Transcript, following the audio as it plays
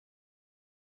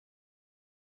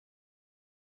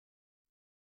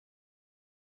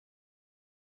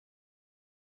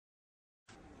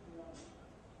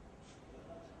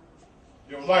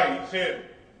Yo, Light, he's here.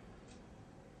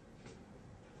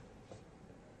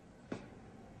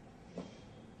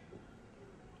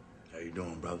 How you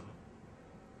doing, brother?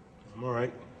 I'm all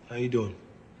right. How you doing?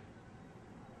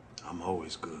 I'm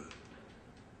always good.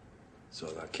 So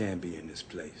I can be in this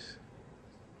place.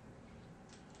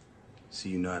 See,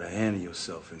 you know how to handle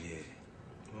yourself in here.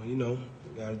 Well, you know,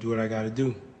 gotta do what I gotta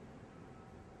do.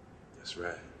 That's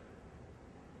right.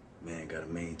 Man gotta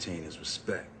maintain his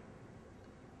respect.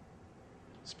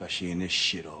 Especially in this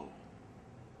shithole.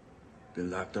 Been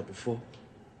locked up before?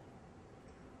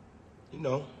 You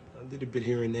know, I did a bit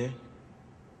here and there.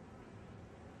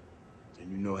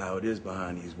 And you know how it is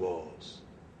behind these walls.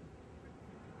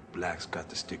 Blacks got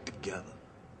to stick together.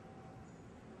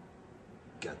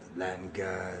 Got the Latin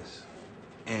guys,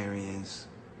 Aryans,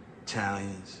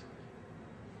 Italians,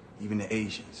 even the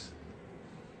Asians.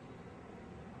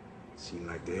 Seem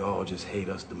like they all just hate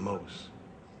us the most.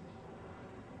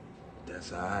 But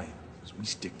that's all right, because we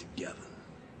stick together.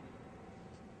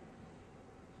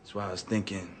 That's why I was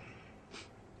thinking,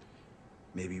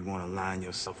 maybe you want to align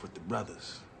yourself with the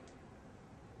brothers.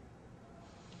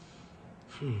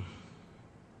 You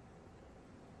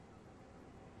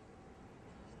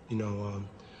know,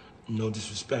 no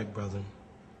disrespect, brother.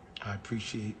 I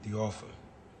appreciate the offer.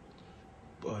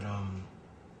 But,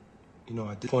 you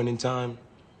know, at this point in time,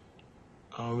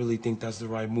 I don't really think that's the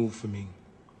right move for me.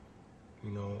 You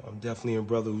know, I'm definitely a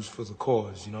brother who's for the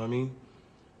cause, you know what I mean?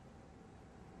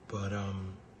 But,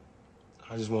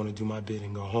 I just want to do my bit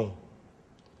and go home.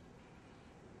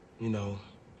 You know,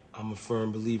 I'm a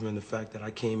firm believer in the fact that I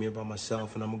came here by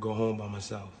myself and I'm gonna go home by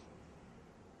myself.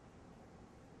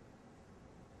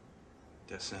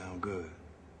 That sound good.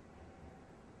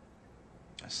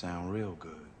 That sound real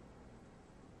good.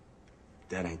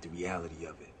 That ain't the reality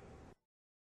of it.